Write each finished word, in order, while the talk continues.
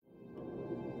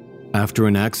After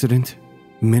an accident,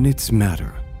 minutes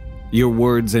matter. Your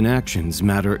words and actions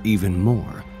matter even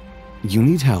more. You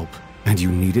need help, and you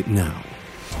need it now.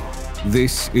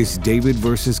 This is David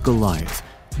versus Goliath,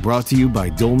 brought to you by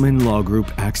Dolman Law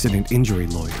Group Accident Injury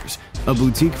Lawyers, a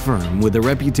boutique firm with a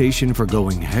reputation for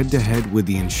going head-to-head with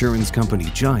the insurance company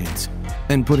giants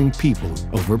and putting people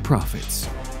over profits.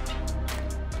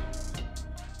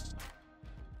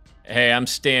 Hey, I'm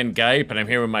Stan Geip, and I'm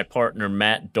here with my partner,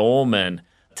 Matt Dolman.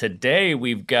 Today,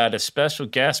 we've got a special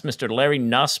guest, Mr. Larry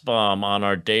Nussbaum, on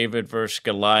our David vs.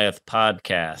 Goliath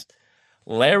podcast.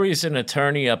 Larry's an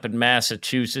attorney up in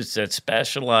Massachusetts that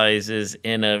specializes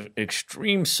in an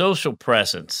extreme social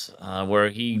presence, where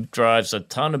he drives a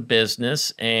ton of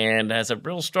business and has a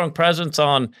real strong presence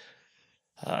on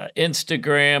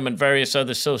Instagram and various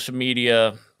other social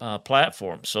media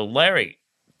platforms. So, Larry,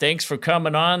 thanks for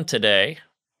coming on today.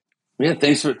 Yeah,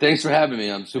 thanks for having me.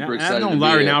 I'm super excited. I've known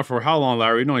Larry now for how long,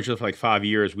 Larry? We've known each other for like 5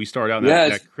 years. We started out in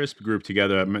that CRISP group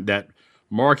together, that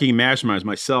marketing masterminds.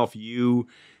 Myself, you,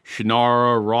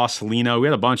 Shannara, Ross Lino. We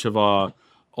had a bunch of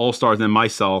all-stars, and then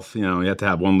myself. You know, you had to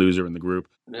have one loser in the group.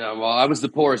 Yeah, well, I was the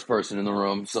poorest person in the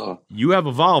room. So you have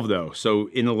evolved, though. So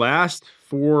in the last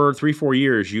 4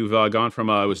 years, you've gone from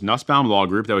it was Nussbaum Law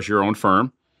Group. That was your own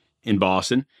firm in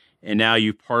Boston. And now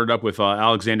you've partnered up with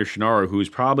Alexander Shannara, who's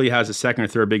probably has the second or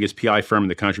third biggest PI firm in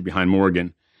the country behind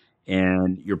Morgan.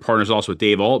 And your partner's also with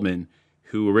Dave Altman,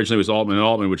 who originally was Altman &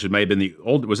 Altman, which may have been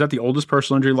was that the oldest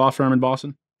personal injury law firm in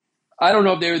Boston? I don't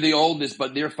know if they were the oldest,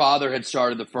 but their father had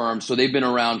started the firm, so they've been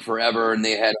around forever, and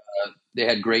they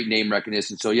had great name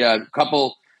recognition. So yeah, a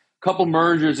couple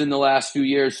mergers in the last few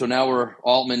years. So now we're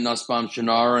Altman, Nussbaum,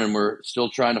 Shannara, and we're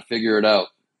still trying to figure it out.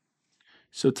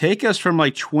 So take us from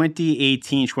like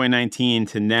 2018, 2019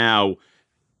 to now.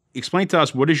 Explain to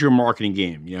us, what is your marketing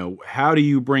game? You know, how do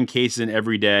you bring cases in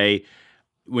every day?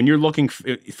 When you're looking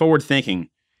forward thinking,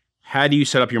 how do you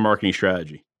set up your marketing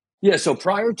strategy? Yeah, so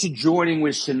prior to joining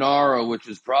with Shannara, which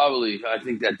was probably, I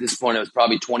think at this point it was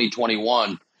probably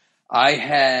 2021, I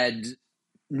had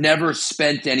never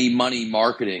spent any money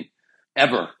marketing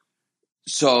ever.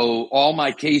 So all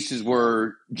my cases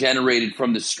were generated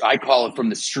from I call it from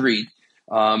the street.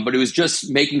 But it was just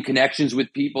making connections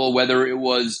with people, whether it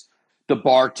was the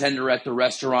bartender at the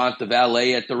restaurant, the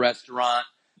valet at the restaurant,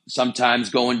 sometimes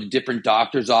going to different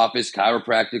doctor's office,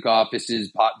 chiropractic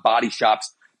offices, body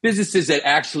shops, businesses that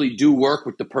actually do work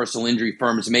with the personal injury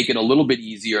firms, make it a little bit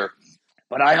easier.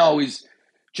 But I always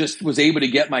just was able to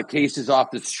get my cases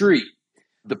off the street.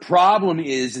 The problem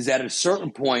is at a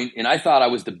certain point, and I thought I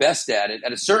was the best at it,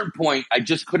 at a certain point, I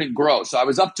just couldn't grow. So I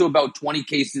was up to about 20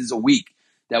 cases a week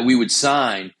that we would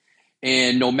sign.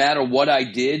 And no matter what I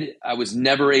did, I was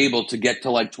never able to get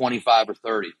to like 25 or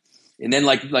 30. And then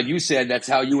like you said, that's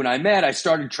how you and I met. I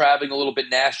started traveling a little bit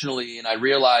nationally, and I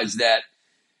realized that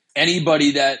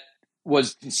anybody that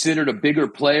was considered a bigger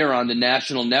player on the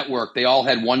national network, they all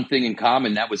had one thing in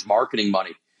common, that was marketing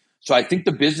money. So I think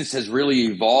the business has really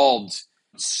evolved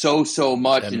so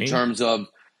much in terms of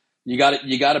you got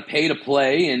to pay to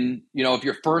play, and you know, if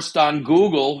you're first on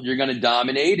Google, you're going to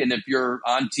dominate, and if you're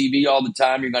on TV all the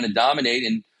time, you're going to dominate,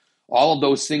 and all of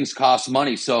those things cost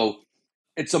money. So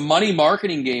it's a money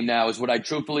marketing game now, is what I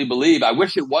truthfully believe. I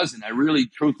wish it wasn't. I really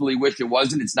truthfully wish it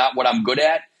wasn't. It's not what I'm good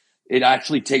at. It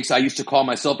actually takes. I used to call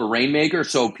myself a rainmaker.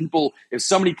 So people, if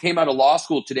somebody came out of law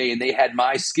school today and they had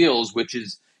my skills, which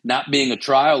is not being a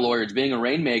trial lawyer, it's being a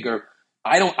rainmaker,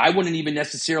 I wouldn't even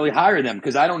necessarily hire them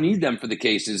because I don't need them for the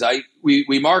cases.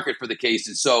 We market for the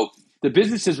cases. So the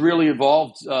business has really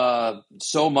evolved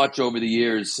so much over the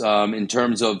years in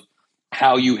terms of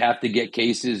how you have to get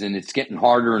cases, and it's getting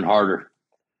harder and harder.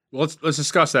 Well, let's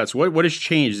discuss that. So what has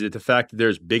changed? Is it the fact that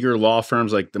there's bigger law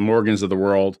firms like the Morgans of the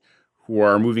world who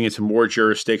are moving into more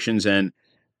jurisdictions and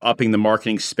upping the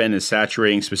marketing spend and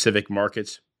saturating specific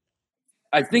markets?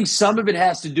 I think some of it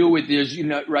has to do with there's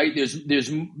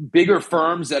bigger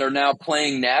firms that are now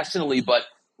playing nationally, but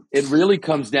it really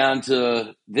comes down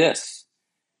to this,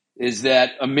 is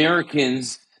that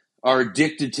Americans are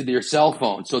addicted to their cell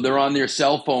phone. So they're on their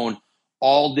cell phone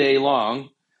all day long.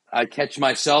 I catch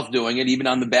myself doing it, even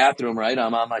on the bathroom, right?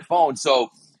 I'm on my phone. So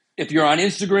if you're on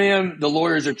Instagram, the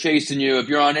lawyers are chasing you. If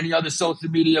you're on any other social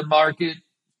media market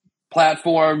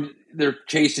platform, they're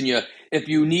chasing you. If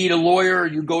you need a lawyer,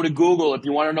 you go to Google. If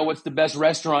you want to know what's the best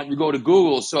restaurant, you go to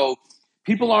Google. So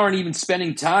people aren't even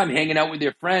spending time hanging out with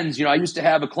their friends. You know, I used to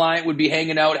have a client would be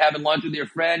hanging out, having lunch with their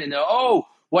friend, and oh,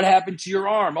 what happened to your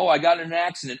arm? Oh, I got in an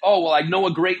accident. Oh, well, I know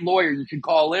a great lawyer. You should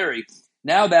call Larry.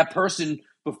 Now that person,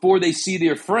 before they see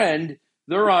their friend,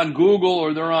 they're on Google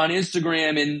or they're on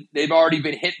Instagram, and they've already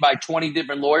been hit by 20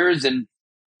 different lawyers, and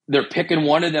they're picking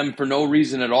one of them for no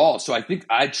reason at all. So I think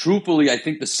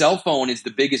the cell phone is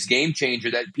the biggest game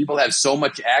changer, that people have so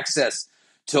much access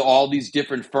to all these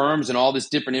different firms and all this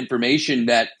different information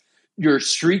that your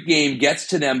street game gets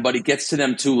to them, but it gets to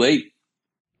them too late.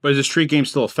 But is the street game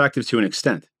still effective to an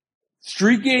extent?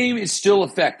 Street game is still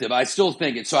effective. I still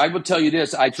think it. So I will tell you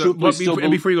this. And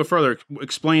before you go further,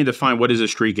 explain and define what is a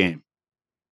street game.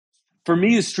 For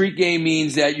me, a street game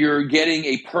means that you're getting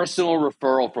a personal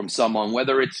referral from someone,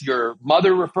 whether it's your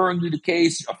mother referring you the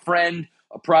case, a friend,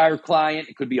 a prior client,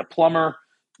 it could be a plumber.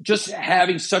 Just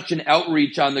having such an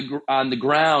outreach on the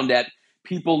ground that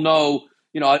people know.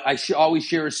 I always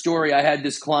share a story. I had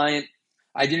this client.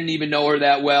 I didn't even know her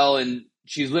that well, and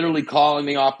she's literally calling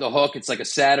me off the hook. It's like a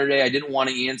Saturday. I didn't want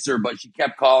to answer, but she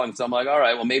kept calling. So I'm like, all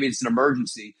right, well, maybe it's an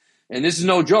emergency. And this is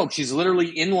no joke. She's literally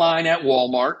in line at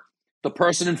Walmart. The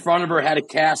person in front of her had a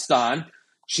cast on.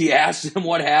 She asked him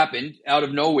what happened out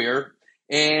of nowhere,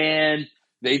 and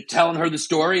they telling her the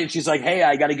story, and she's like, hey,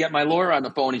 I got to get my lawyer on the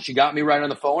phone. And she got me right on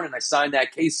the phone, and I signed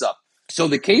that case up. So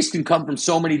the case can come from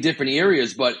so many different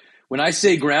areas, but when I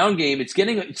say ground game, it's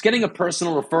getting a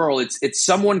personal referral. It's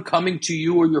someone coming to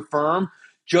you or your firm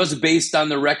just based on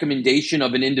the recommendation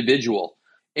of an individual.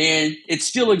 And it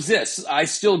still exists. I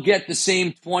still get the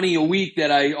same 20 a week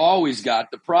that I always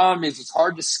got. The problem is it's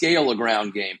hard to scale a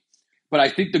ground game. But I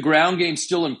think the ground game is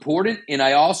still important. And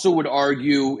I also would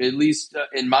argue, at least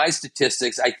in my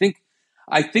statistics, I think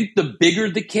the bigger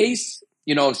the case,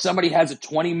 if somebody has a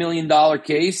 $20 million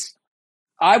case,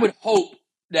 I would hope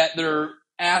that they're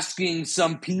asking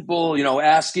some people,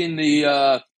 asking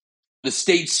the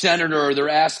state senator, or they're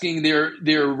asking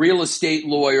their real estate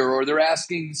lawyer, or they're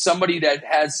asking somebody that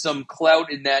has some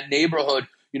clout in that neighborhood,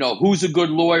 who's a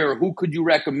good lawyer, who could you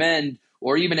recommend,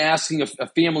 or even asking a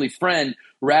family friend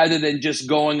rather than just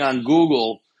going on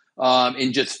Google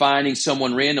and just finding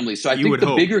someone randomly. So I think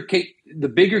the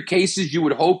bigger cases you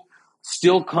would hope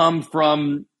still come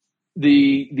from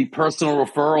the personal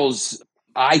referrals,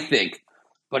 I think.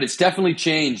 But it's definitely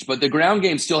changed. But the ground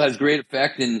game still has great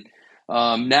effect. And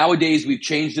nowadays we've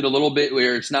changed it a little bit,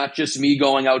 where it's not just me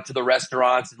going out to the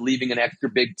restaurants and leaving an extra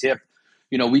big tip.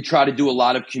 We try to do a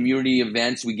lot of community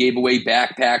events. We gave away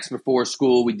backpacks before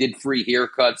school. We did free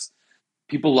haircuts.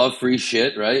 People love free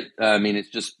shit, right? I mean,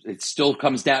 it still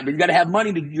comes down. But you got to have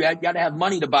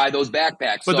money to buy those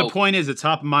backpacks. But the point is, it's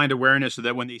top of mind awareness, so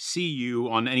that when they see you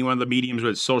on any one of the mediums,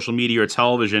 whether it's social media or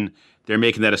television, they're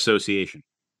making that association.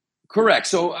 Correct.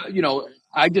 So,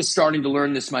 I'm just starting to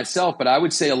learn this myself, but I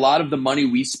would say a lot of the money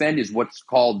we spend is what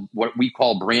we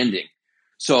call branding.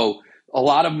 So a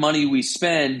lot of money we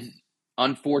spend,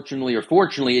 unfortunately or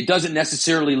fortunately, it doesn't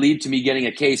necessarily lead to me getting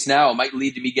a case now. It might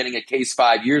lead to me getting a case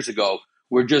 5 years ago.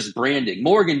 We're just branding.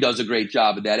 Morgan does a great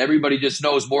job of that. Everybody just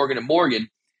knows Morgan and Morgan.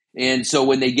 And so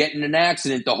when they get in an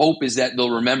accident, the hope is that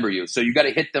they'll remember you. So you got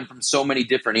to hit them from so many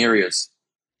different areas.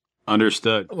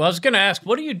 Understood. Well, I was going to ask,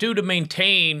 what do you do to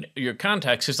maintain your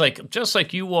contacts? It's just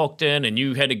like you walked in and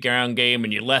you had a ground game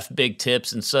and you left big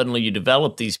tips and suddenly you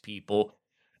develop these people.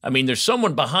 I mean, there's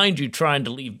someone behind you trying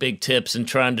to leave big tips and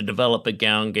trying to develop a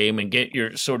ground game and get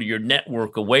your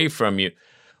network away from you.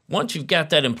 Once you've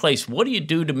got that in place, what do you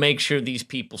do to make sure these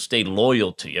people stay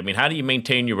loyal to you? I mean, how do you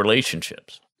maintain your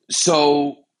relationships?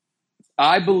 So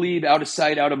I believe out of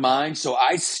sight, out of mind. So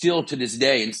I still, to this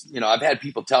day, and I've had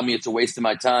people tell me it's a waste of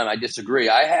my time. I disagree.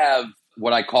 I have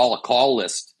what I call a call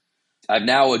list. I've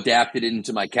now adapted it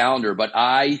into my calendar, but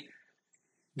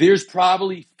there's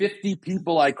probably 50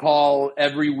 people I call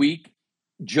every week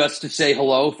just to say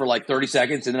hello for like 30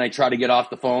 seconds, and then I try to get off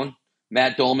the phone.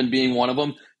 Matt Dolman being one of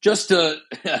them.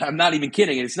 I'm not even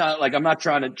kidding. It's not like I'm not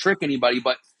trying to trick anybody,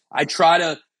 but I try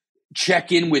to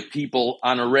check in with people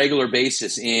on a regular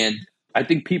basis, and I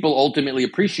think people ultimately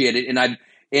appreciate it.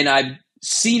 And I've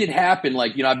seen it happen.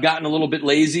 Like, I've gotten a little bit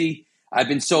lazy. I've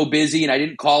been so busy and I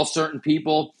didn't call certain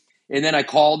people. And then I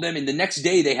called them and the next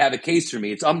day they have a case for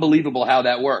me. It's unbelievable how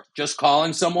that works. Just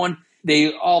calling someone,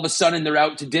 all of a sudden they're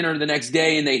out to dinner the next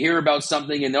day and they hear about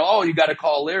something and they're, you got to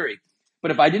call Larry.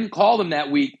 But if I didn't call them that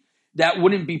week, that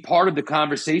wouldn't be part of the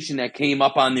conversation that came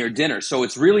up on their dinner. So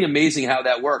it's really amazing how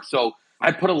that works. So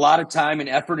I put a lot of time and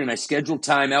effort and I schedule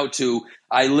time out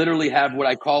I literally have what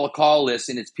I call a call list,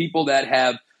 and it's people that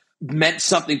have meant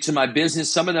something to my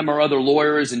business. Some of them are other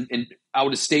lawyers and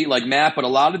out of state like Matt, but a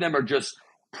lot of them are just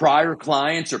prior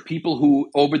clients or people who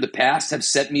over the past have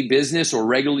sent me business or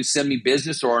regularly send me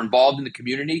business or are involved in the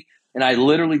community. And I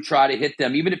literally try to hit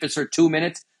them, even if it's for 2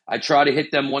 minutes, I try to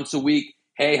hit them once a week.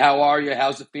 Hey, how are you?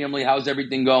 How's the family? How's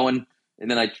everything going? And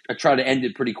then I try to end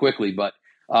it pretty quickly, but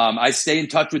I stay in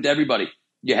touch with everybody.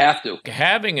 You have to.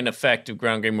 Having an effective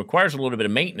ground game requires a little bit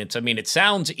of maintenance. I mean, it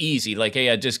sounds easy, like, hey,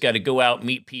 I just got to go out,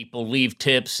 meet people, leave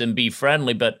tips, and be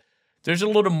friendly. But there's a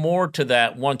little more to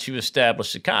that once you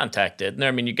establish the contact. And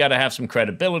I mean, you got to have some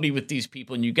credibility with these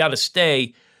people, and you got to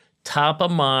stay top of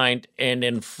mind and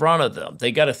in front of them.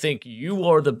 They got to think you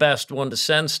are the best one to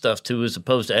send stuff to as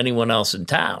opposed to anyone else in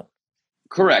town.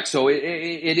 Correct. So it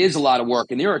is a lot of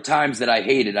work. And there are times that I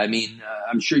hate it. I mean,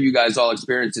 I'm sure you guys all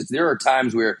experience this. There are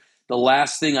times where the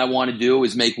last thing I want to do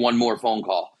is make one more phone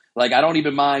call. Like, I don't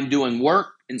even mind doing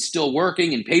work and still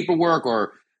working and paperwork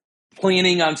or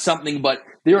planning on something. But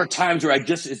there are times where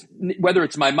whether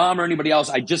it's my mom or anybody else,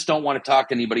 I just don't want to talk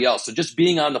to anybody else. So just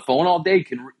being on the phone all day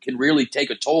can really take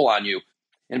a toll on you.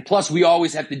 And plus, we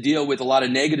always have to deal with a lot of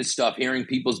negative stuff, hearing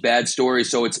people's bad stories.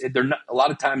 So they're not, a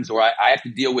lot of times where I have to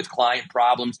deal with client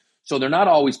problems. So they're not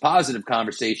always positive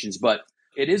conversations, but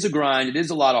it is a grind. It is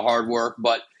a lot of hard work.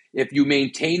 But if you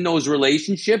maintain those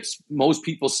relationships, most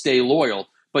people stay loyal.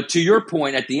 But to your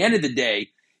point, at the end of the day,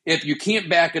 if you can't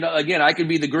back it up, again, I could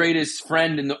be the greatest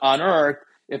friend on earth.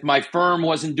 If my firm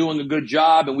wasn't doing a good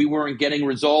job and we weren't getting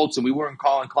results and we weren't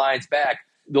calling clients back,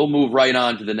 they'll move right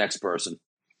on to the next person.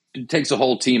 It takes a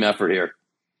whole team effort here.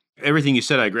 Everything you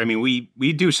said, I agree. I mean,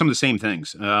 we do some of the same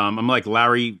things. I'm like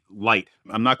Larry Light.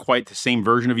 I'm not quite the same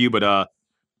version of you, but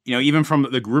even from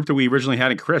the group that we originally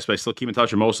had in Crisp, I still keep in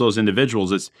touch with most of those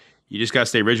individuals. You just got to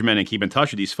stay regimented and keep in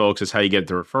touch with these folks. That's how you get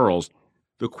the referrals.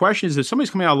 The question is, if somebody's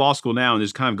coming out of law school now and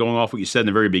is kind of going off what you said in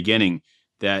the very beginning,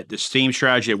 that the same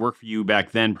strategy that worked for you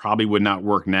back then probably would not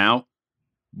work now,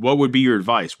 what would be your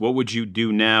advice? What would you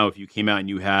do now if you came out and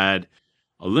you had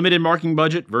a limited marketing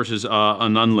budget versus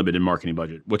an unlimited marketing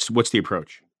budget? What's the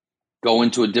approach? Go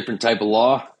into a different type of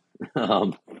law.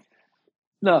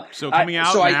 No. So coming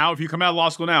out now, if you come out of law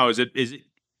school now, is it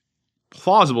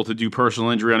plausible to do personal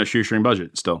injury on a shoestring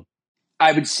budget still?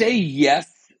 I would say yes.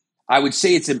 I would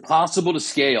say it's impossible to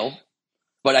scale,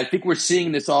 but I think we're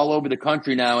seeing this all over the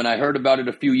country now, and I heard about it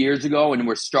a few years ago, and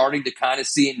we're starting to kind of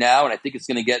see it now, and I think it's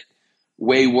going to get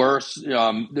way worse.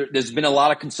 There's been a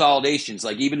lot of consolidations.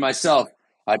 Like, even myself,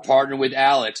 I partnered with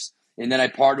Alex, and then I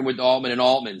partnered with Altman and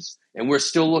Altman's, and we're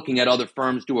still looking at other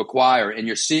firms to acquire. And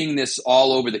you're seeing this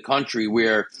all over the country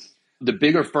where the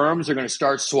bigger firms are going to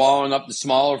start swallowing up the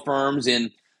smaller firms.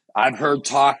 And I've heard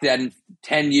talk that in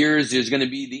 10 years, there's going to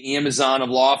be the Amazon of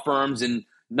law firms, and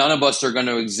none of us are going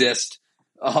to exist.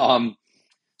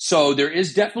 So there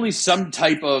is definitely some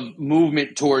type of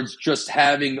movement towards just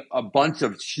having a bunch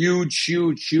of huge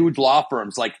law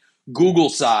firms, like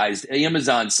Google-sized,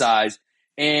 Amazon-sized,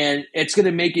 and it's going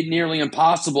to make it nearly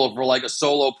impossible for like a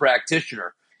solo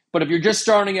practitioner. But if you're just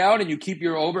starting out and you keep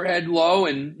your overhead low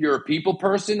and you're a people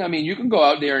person, I mean, you can go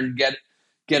out there and get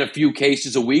a few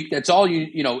cases a week. That's all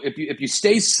if you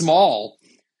stay small.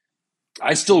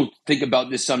 I still think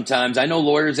about this sometimes. I know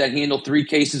lawyers that handle 3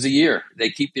 cases a year. They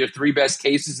keep their 3 best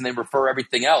cases and they refer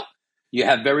everything out. You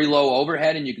have very low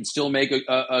overhead and you can still make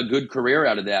a good career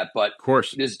out of that. But of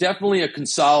course, there's definitely a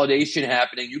consolidation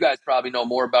happening. You guys probably know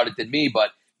more about it than me,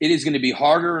 but it is going to be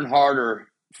harder and harder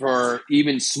for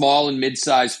even small and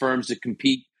mid-sized firms to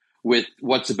compete with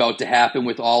what's about to happen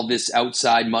with all this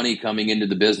outside money coming into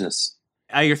the business.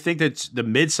 I think that the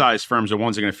mid-sized firms are the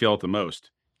ones that are going to feel it the most.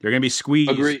 They're going to be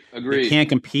squeezed. Agree. They can't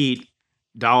compete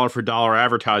dollar for dollar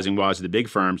advertising-wise with the big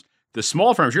firms. The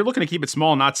small firms, you're looking to keep it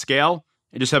small, not scale,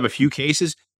 and just have a few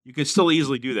cases. You can still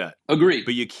easily do that. Agree.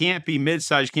 But you can't be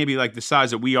mid-sized. You can't be like the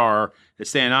size that we are, that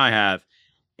Stan and I have.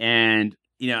 And,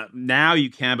 now you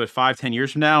can, but 5-10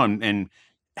 years from now, and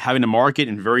having to market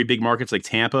in very big markets like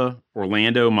Tampa,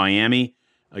 Orlando, Miami,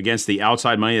 against the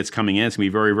outside money that's coming in, it's going to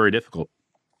be very, very difficult.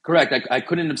 Correct. I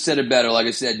couldn't have said it better. Like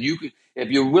I said, if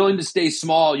you're willing to stay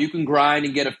small, you can grind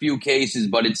and get a few cases,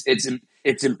 but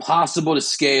it's impossible to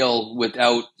scale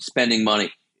without spending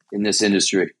money in this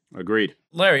industry. Agreed.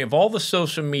 Larry, of all the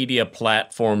social media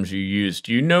platforms you use,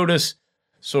 do you notice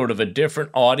sort of a different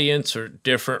audience or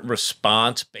different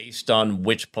response based on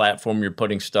which platform you're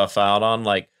putting stuff out on?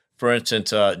 Like, for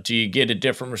instance, do you get a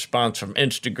different response from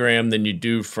Instagram than you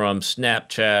do from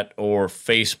Snapchat or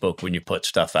Facebook when you put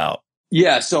stuff out?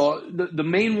 Yeah, so the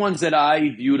main ones that I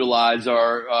utilize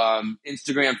are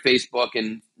Instagram, Facebook,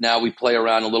 and now we play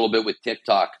around a little bit with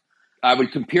TikTok. I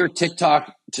would compare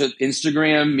TikTok to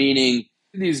Instagram, meaning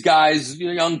these guys,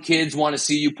 young kids, want to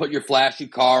see you put your flashy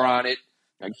car on it.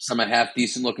 I guess I'm a half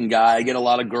decent looking guy. I get a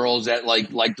lot of girls that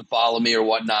like to follow me or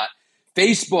whatnot.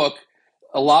 Facebook,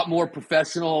 a lot more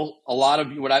professional. A lot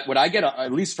of what I get,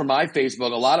 at least from my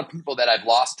Facebook, a lot of people that I've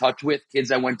lost touch with,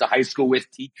 kids I went to high school with,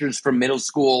 teachers from middle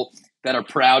school that are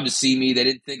proud to see me. They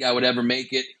didn't think I would ever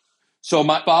make it. So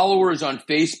my followers on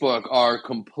Facebook are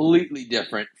completely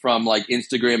different from like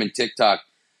Instagram and TikTok.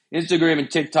 Instagram and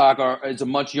TikTok is a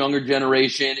much younger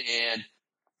generation, and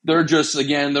they're just,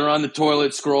 again, they're on the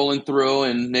toilet scrolling through,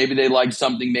 and maybe they like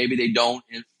something, maybe they don't.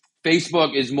 And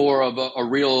Facebook is more of a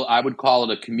real, I would call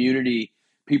it a community.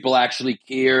 People actually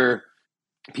care.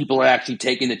 People are actually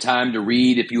taking the time to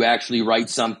read if you actually write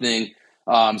something.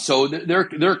 So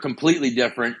they're completely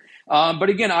different. But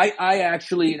again,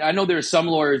 I know there are some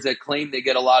lawyers that claim they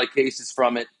get a lot of cases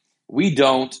from it. We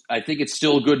don't. I think it's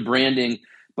still good branding,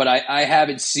 but I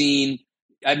haven't seen.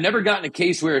 I've never gotten a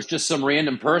case where it's just some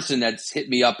random person that's hit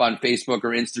me up on Facebook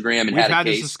or Instagram and We've had a had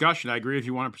case. this discussion. I agree with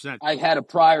you 100%. I had a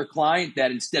prior client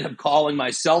that instead of calling my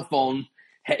cell phone,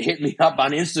 hit me up on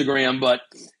Instagram, but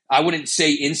I wouldn't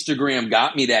say Instagram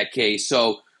got me that case.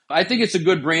 So I think it's a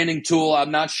good branding tool. I'm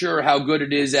not sure how good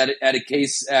it is at a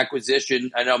case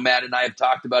acquisition. I know Matt and I have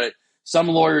talked about it. Some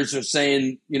lawyers are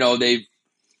saying, they've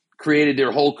created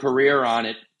their whole career on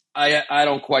it. I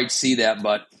don't quite see that,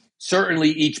 but certainly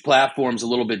each platform's a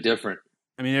little bit different.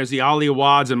 I mean, there's the Ali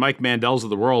Awads and Mike Mandels of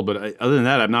the world, but other than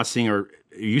that, I'm not seeing, are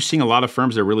you seeing a lot of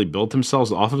firms that really built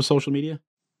themselves off of social media?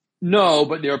 No,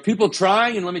 but there are people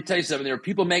trying, and let me tell you something. There are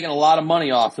people making a lot of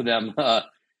money off of them,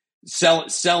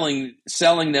 selling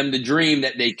them the dream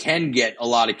that they can get a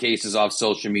lot of cases off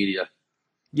social media.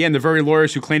 Yeah, and the very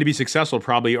lawyers who claim to be successful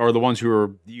probably are the ones who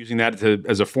are using that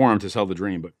as a forum to sell the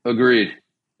dream. But agreed.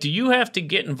 Do you have to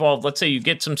get involved? Let's say you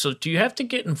get do you have to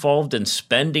get involved in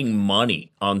spending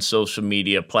money on social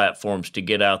media platforms to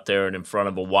get out there and in front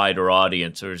of a wider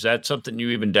audience, or is that something you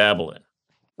even dabble in?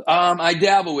 I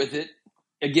dabble with it.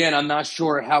 Again, I'm not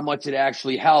sure how much it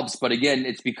actually helps, but again,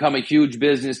 it's become a huge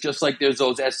business. Just like there's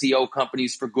those SEO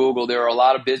companies for Google, there are a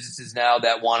lot of businesses now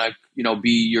that want to,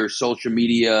 be your social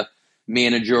media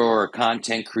manager or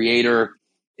content creator.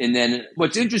 And then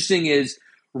what's interesting is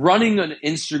running an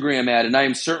Instagram ad, and I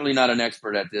am certainly not an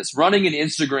expert at this, running an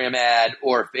Instagram ad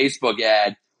or a Facebook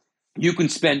ad, you can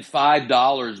spend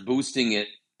 $5 boosting it,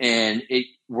 and it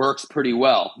works pretty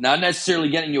well. Not necessarily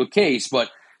getting you a case,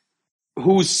 but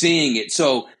who's seeing it?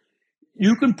 So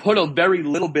you can put a very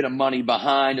little bit of money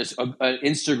behind an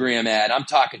Instagram ad. I'm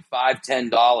talking $5,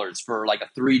 $10 for like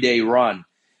a 3-day run.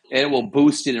 And it will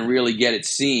boost it and really get it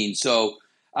seen. So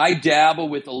I dabble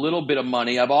with a little bit of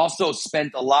money. I've also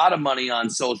spent a lot of money on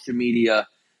social media,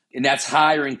 and that's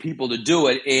hiring people to do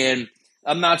it. And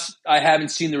I haven't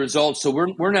seen the results. So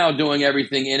we're now doing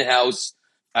everything in-house.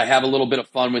 I have a little bit of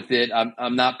fun with it.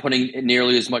 I'm not putting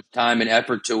nearly as much time and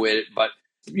effort to it, but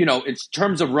in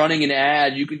terms of running an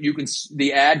ad, you can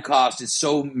the ad cost is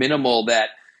so minimal that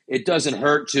it doesn't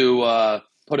hurt to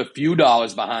put a few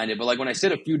dollars behind it. But like when I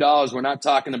said a few dollars, we're not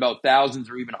talking about thousands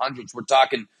or even hundreds. We're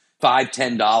talking $5,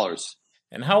 $10.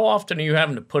 And how often are you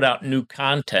having to put out new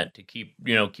content to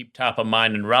keep top of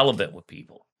mind and relevant with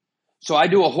people? So I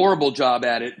do a horrible job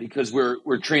at it because we're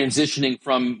transitioning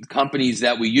from companies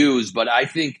that we use. But I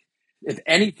think if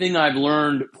anything I've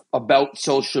learned about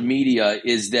social media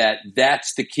is that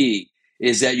that's the key,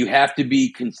 is that you have to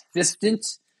be consistent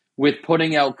with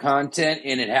putting out content,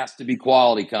 and it has to be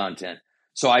quality content.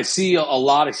 So I see a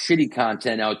lot of shitty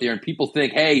content out there, and people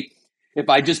think, hey, if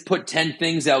I just put 10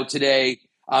 things out today,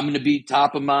 I'm going to be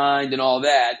top of mind and all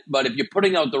that. But if you're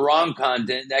putting out the wrong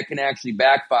content, that can actually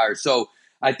backfire. So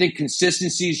I think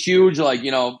consistency is huge. Like,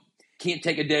 can't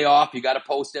take a day off. You got to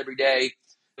post every day,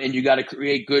 and you got to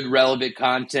create good, relevant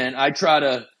content.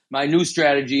 My new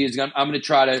strategy is I'm going to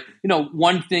try to,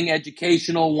 one thing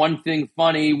educational, one thing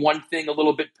funny, one thing a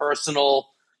little bit personal,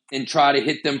 and try to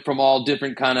hit them from all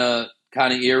different kind of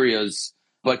areas.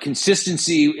 But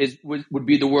consistency would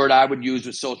be the word I would use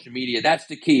with social media. That's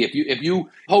the key. If you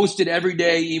post it every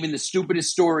day, even the stupidest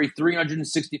story,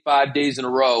 365 days in a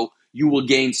row, you will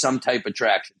gain some type of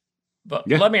traction. But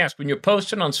Let me ask, when you're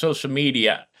posting on social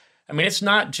media, I mean, it's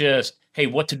not just, hey,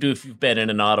 what to do if you've been in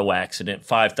an auto accident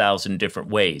 5,000 different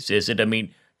ways, is it? I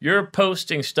mean, you're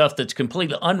posting stuff that's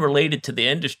completely unrelated to the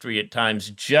industry at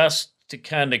times just to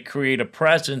kind of create a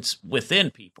presence within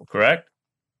people, correct?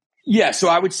 Yeah, so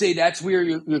I would say that's where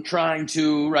you're trying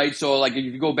to, right? So like if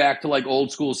you go back to like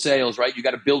old school sales, right? You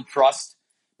got to build trust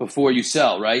before you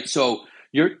sell, right? So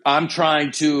I'm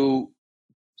trying to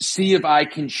see if I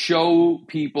can show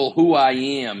people who I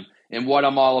am and what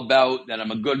I'm all about, that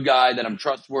I'm a good guy, that I'm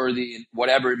trustworthy, and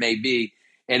whatever it may be.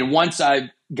 And once I've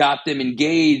got them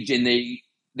engaged and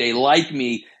they like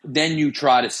me, then you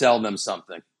try to sell them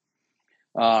something.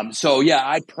 So yeah,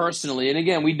 I personally, and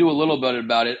again, we do a little bit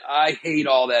about it. I hate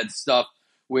all that stuff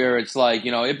where it's like,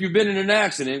 if you've been in an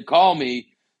accident, call me.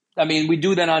 I mean, we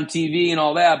do that on TV and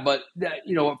all that, but that,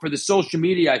 for the social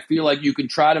media, I feel like you can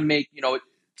try to make,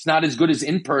 it's not as good as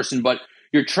in person, but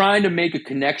you're trying to make a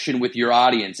connection with your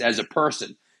audience as a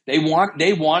person. They want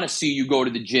to see you go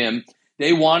to the gym.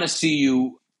 They want to see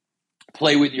you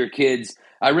play with your kids.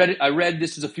 I read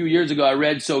this was a few years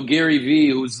ago. So Gary Vee,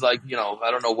 who's like,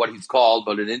 I don't know what he's called,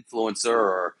 but an influencer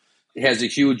or has a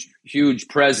huge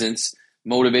presence,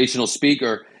 motivational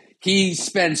speaker. He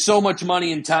spends so much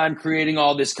money and time creating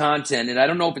all this content, and I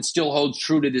don't know if it still holds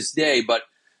true to this day, but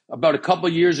about a couple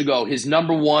of years ago, his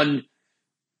number one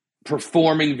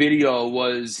performing video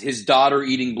was his daughter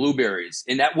eating blueberries,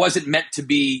 and that wasn't meant to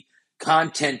be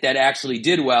content that actually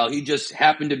did well. He just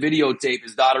happened to videotape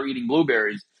his daughter eating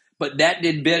blueberries, but that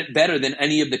did better than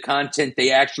any of the content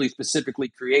they actually specifically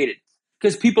created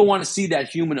because people want to see that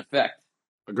human effect.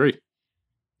 Agreed.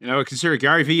 I consider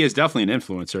Gary Vee is definitely an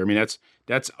influencer. I mean,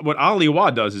 that's what Ali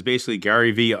Wad does is basically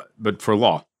Gary Vee, but for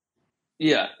law.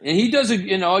 Yeah, and he does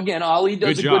again, Ali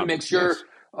does a good mixture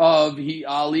of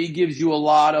Ali gives you a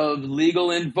lot of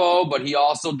legal info, but he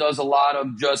also does a lot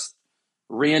of just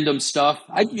random stuff.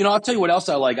 I'll tell you what else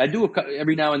I like. I do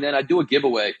every now and then. I do a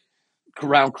giveaway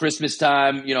around Christmas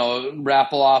time.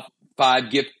 Raffle off 5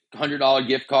 $100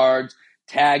 gift cards.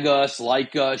 Tag us,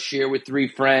 like us, share with 3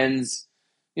 friends.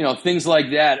 Things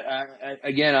like that.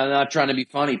 Again, I'm not trying to be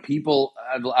funny. People,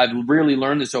 I've really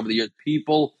learned this over the years.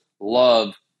 People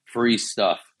love free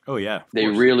stuff. Oh yeah, they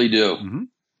really do. Mm-hmm.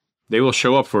 They will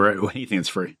show up for it when anything that's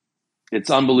free. It's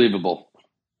unbelievable.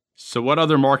 So what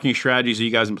other marketing strategies are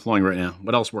you guys employing right now?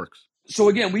 What else works? So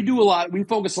again, we do a lot. We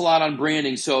focus a lot on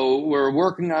branding. So we're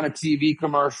working on a TV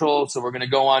commercial. So we're going to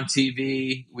go on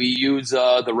TV. We use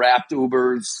the Wrapped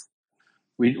Ubers.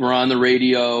 We're on the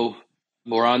radio.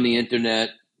 We're on the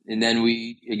internet. And then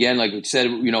like we said,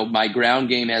 my ground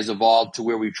game has evolved to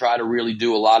where we try to really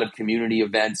do a lot of community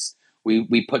events.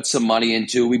 We put some money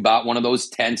into. We bought one of those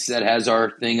tents that has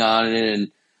our thing on it,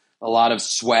 and a lot of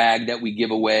swag that we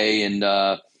give away. And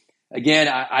again,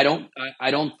 I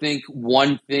don't think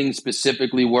one thing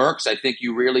specifically works. I think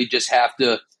you really just have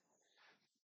to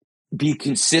be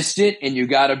consistent, and you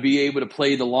got to be able to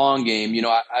play the long game.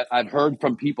 I've heard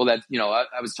from people that,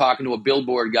 I was talking to a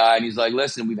billboard guy, and he's like,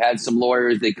 listen, we've had some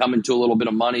lawyers, they come into a little bit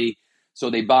of money. So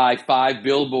they buy 5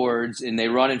 billboards and they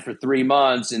run it for 3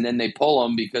 months, and then they pull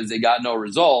them because they got no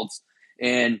results.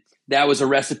 And that was a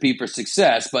recipe for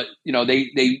success, but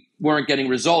they weren't getting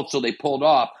results. So they pulled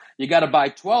off. You got to buy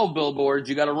 12 billboards.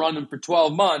 You got to run them for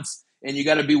 12 months, and you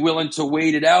got to be willing to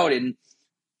wait it out. And,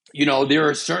 there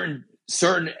are certain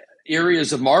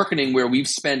areas of marketing where we've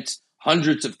spent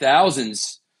hundreds of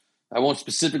thousands. I won't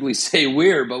specifically say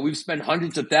where, but we've spent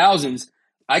hundreds of thousands.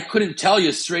 I couldn't tell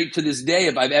you straight to this day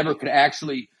if I've ever could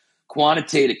actually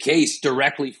quantitate a case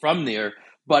directly from there,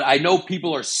 but I know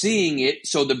people are seeing it.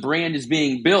 So the brand is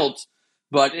being built,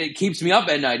 but it keeps me up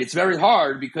at night. It's very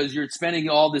hard because you're spending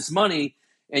all this money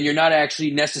and you're not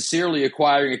actually necessarily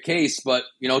acquiring a case. But,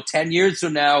 10 years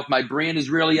from now, if my brand is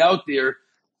really out there,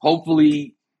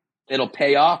 hopefully it'll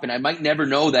pay off, and I might never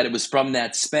know that it was from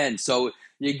that spend. So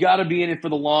you got to be in it for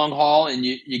the long haul, and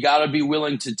you got to be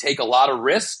willing to take a lot of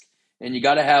risk, and you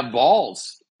got to have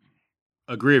balls.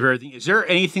 Agree with everything. Is there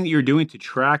anything that you're doing to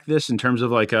track this in terms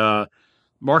of like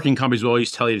marketing companies will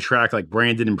always tell you to track like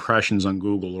branded impressions on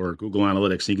Google or Google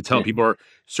Analytics. And you can tell people are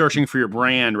searching for your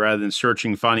brand rather than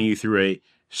finding you through a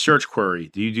search query.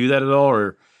 Do you do that at all,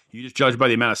 or you just judge by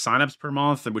the amount of signups per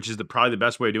month, which is probably the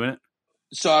best way of doing it?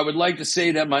 So I would like to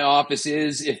say that my office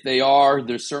is. If they are,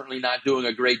 they're certainly not doing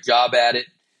a great job at it.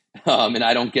 And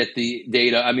I don't get the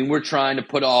data. I mean, we're trying to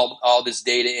put all this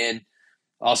data in.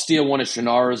 I'll steal one of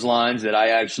Shannara's lines that I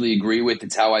actually agree with.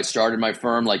 It's how I started my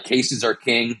firm. Like, cases are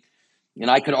king.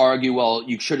 And I could argue, well,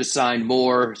 you should have signed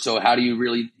more. So how do you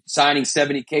really – signing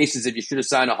 70 cases if you should have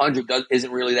signed 100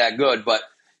 isn't really that good. But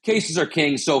cases are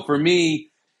king. So for me,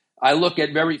 I look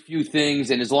at very few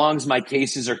things, and as long as my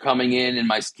cases are coming in and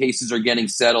my cases are getting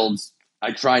settled,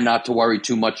 I try not to worry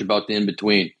too much about the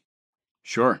in-between.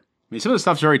 Sure. I mean, some of the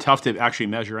stuff's very tough to actually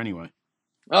measure anyway.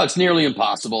 Oh, it's nearly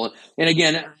impossible. And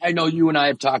again, I know you and I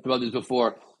have talked about this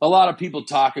before. A lot of people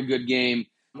talk a good game.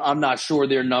 I'm not sure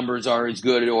their numbers are as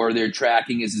good or their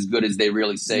tracking is as good as they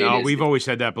really say it is. No, we've always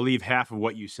said that. Believe half of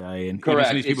what you say. And correct.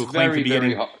 Some of these people claim to be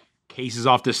getting cases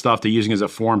off this stuff. They're using it as a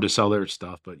form to sell their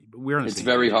stuff. But we're on the same It's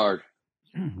very hard.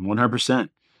 100%.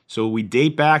 So we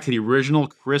date back to the original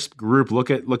Crisp group.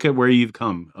 Look at where you've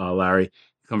come, Larry.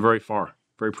 You've come very far.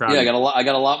 Very proud. Yeah, I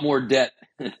got a lot more debt.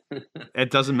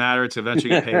 It doesn't matter. It's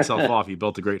eventually going to pay itself off. You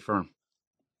built a great firm.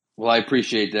 Well, I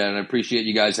appreciate that, and I appreciate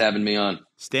you guys having me on.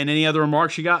 Stan, any other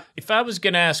remarks you got? If I was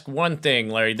going to ask one thing,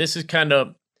 Larry, this is kind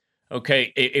of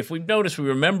Okay, if we've noticed, we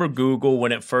remember Google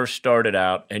when it first started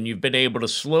out, and you've been able to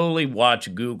slowly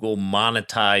watch Google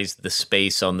monetize the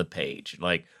space on the page.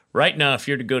 Like right now, if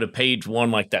you're to go to page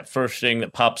one, like that first thing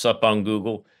that pops up on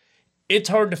Google, it's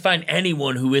hard to find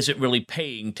anyone who isn't really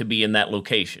paying to be in that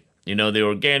location. You know, the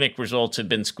organic results have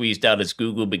been squeezed out as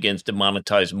Google begins to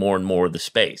monetize more and more of the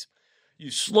space.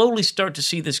 You slowly start to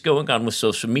see this going on with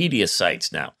social media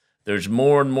sites now. There's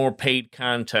more and more paid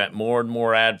content, more and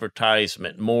more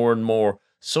advertisement, more and more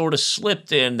sort of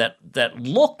slipped in that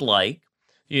look like,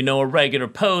 you know, a regular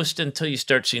post until you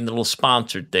start seeing the little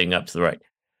sponsored thing up to the right.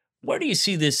 Where do you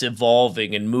see this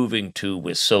evolving and moving to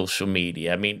with social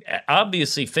media? I mean,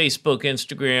 obviously, Facebook,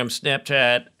 Instagram,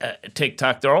 Snapchat,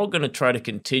 TikTok, they're all going to try to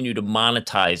continue to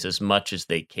monetize as much as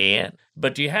they can.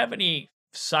 But do you have any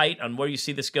sight on where you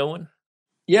see this going?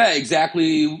 Yeah,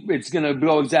 exactly. It's going to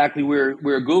go exactly where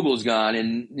Google's gone.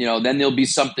 And, you know, then there'll be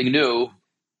something new.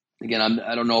 Again,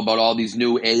 I don't know about all these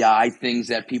new AI things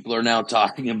that people are now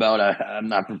talking about. I'm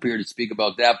not prepared to speak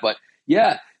about that. But,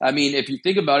 yeah, I mean, if you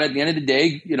think about it, at the end of the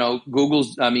day, you know,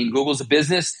 Google's a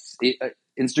business.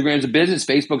 Instagram's a business.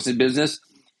 Facebook's a business.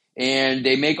 And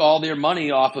they make all their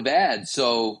money off of ads.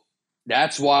 So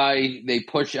that's why they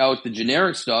push out the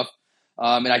generic stuff.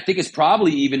 And I think it's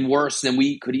probably even worse than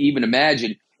we could even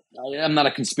imagine. I'm not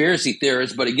a conspiracy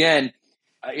theorist, but again,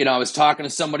 you know, I was talking to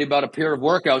somebody about a pair of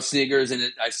workout sneakers, and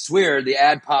I swear the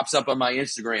ad pops up on my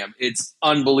Instagram. It's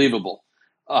unbelievable.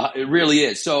 It really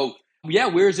is. So, yeah,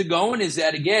 where's it going? Is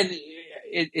that, again,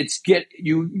 it's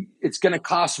going to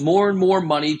cost more and more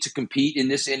money to compete in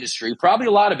this industry. Probably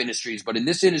a lot of industries, but in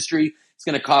this industry, it's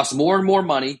going to cost more and more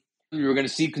money. We're going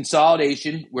to see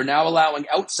consolidation. We're now allowing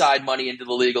outside money into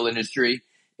the legal industry,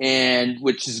 and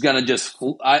which is going to just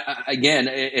again,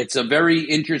 it's a very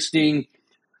interesting,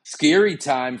 scary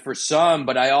time for some.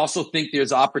 But I also think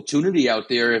there's opportunity out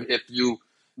there if you.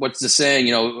 What's the saying?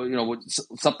 You know,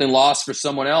 something lost for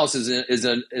someone else is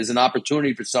an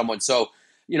opportunity for someone. So,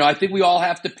 you know, I think we all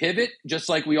have to pivot, just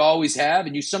like we always have,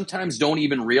 and you sometimes don't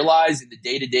even realize in the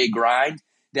day-to-day grind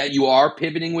that you are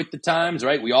pivoting with the times.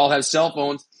 Right? We all have cell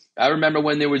phones. I remember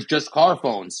when there was just car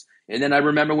phones, and then I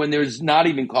remember when there was not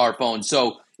even car phones.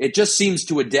 So it just seems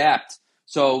to adapt.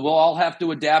 So we'll all have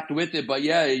to adapt with it. But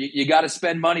yeah, you got to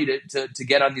spend money to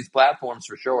get on these platforms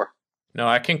for sure. No,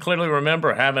 I can clearly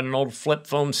remember having an old flip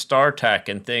phone StarTAC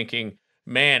and thinking,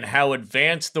 man, how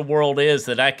advanced the world is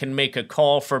that I can make a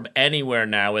call from anywhere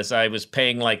now, as I was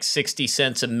paying like 60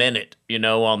 cents a minute, you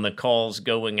know, on the calls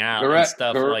going out and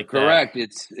stuff like that. Correct.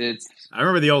 It's. I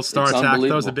remember the old StarTAC.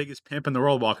 That was the biggest pimp in the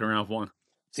world walking around with one.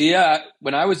 So yeah,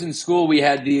 when I was in school, we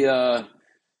had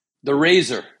the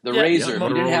Razor. If you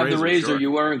didn't have the Razor, sure,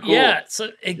 you weren't cool. Yeah,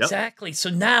 so exactly. Yep. So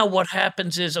now what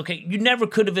happens is, okay, you never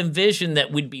could have envisioned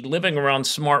that we'd be living around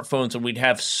smartphones and we'd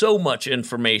have so much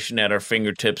information at our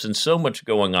fingertips and so much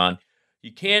going on.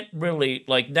 You can't really,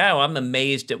 like now I'm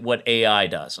amazed at what AI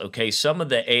does, okay? Some of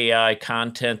the AI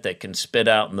content that can spit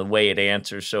out and the way it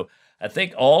answers. So I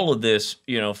think all of this,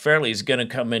 you know, fairly is going to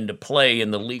come into play in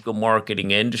the legal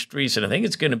marketing industries. And I think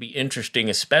it's going to be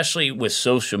interesting, especially with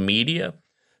social media,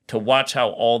 to watch how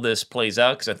all this plays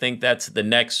out, because I think that's the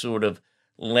next sort of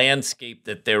landscape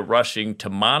that they're rushing to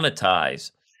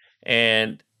monetize.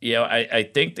 And, you know, I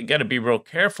think they got to be real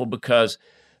careful, because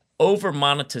over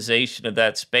monetization of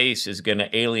that space is going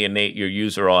to alienate your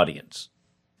user audience.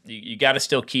 You got to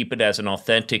still keep it as an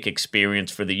authentic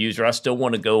experience for the user. I still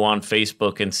want to go on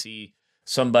Facebook and see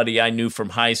somebody I knew from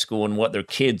high school and what their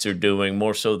kids are doing,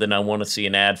 more so than I want to see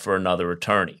an ad for another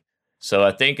attorney. So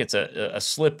I think it's a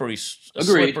slippery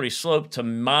slope to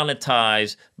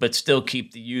monetize, but still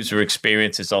keep the user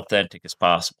experience as authentic as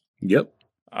possible. Yep.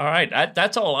 All right.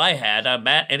 That's all I had.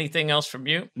 Matt, anything else from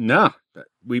you? No,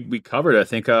 we covered it. I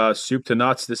think soup to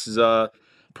nuts. This is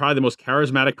probably the most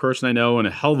charismatic person I know and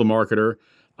a hell of a marketer.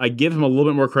 I give him a little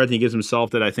bit more credit than he gives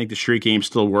himself, that I think the street game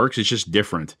still works. It's just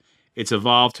different. It's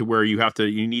evolved to where you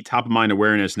need top of mind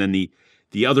awareness, and then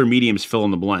the other mediums fill in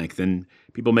the blank. Then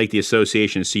people make the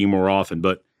association and see you more often,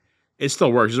 but it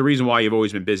still works. There's a reason why you've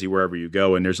always been busy wherever you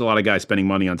go, and there's a lot of guys spending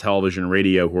money on television and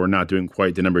radio who are not doing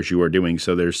quite the numbers you are doing,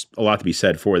 so there's a lot to be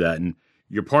said for that. And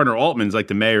your partner Altman's like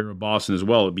the mayor of Boston as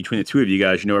well. Between the two of you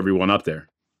guys, you know everyone up there.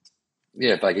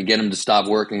 Yeah, if I could get him to stop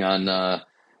working on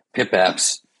PIP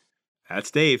apps.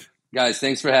 That's Dave. Guys,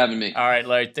 thanks for having me. All right,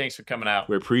 Larry, thanks for coming out.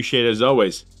 We appreciate it as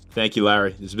always. Thank you,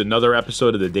 Larry. This has been another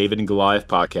episode of the David and Goliath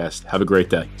podcast. Have a great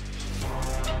day.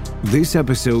 This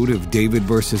episode of David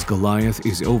vs. Goliath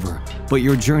is over, but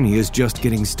your journey is just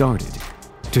getting started.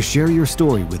 To share your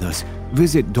story with us,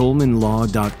 visit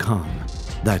dolmanlaw.com.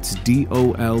 That's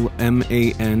DOLMAN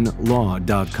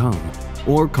law.com.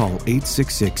 or call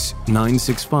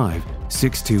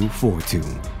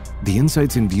 866-965-6242. The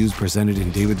insights and views presented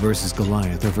in David vs.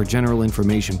 Goliath are for general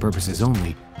information purposes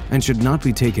only and should not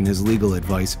be taken as legal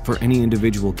advice for any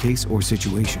individual case or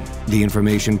situation. The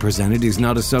information presented is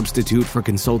not a substitute for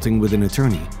consulting with an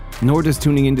attorney, nor does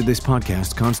tuning into this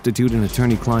podcast constitute an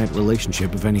attorney-client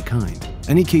relationship of any kind.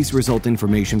 Any case result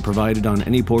information provided on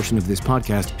any portion of this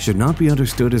podcast should not be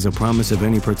understood as a promise of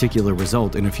any particular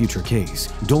result in a future case.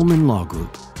 Dolman Law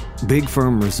Group. Big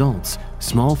firm results,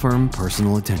 small firm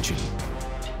personal attention.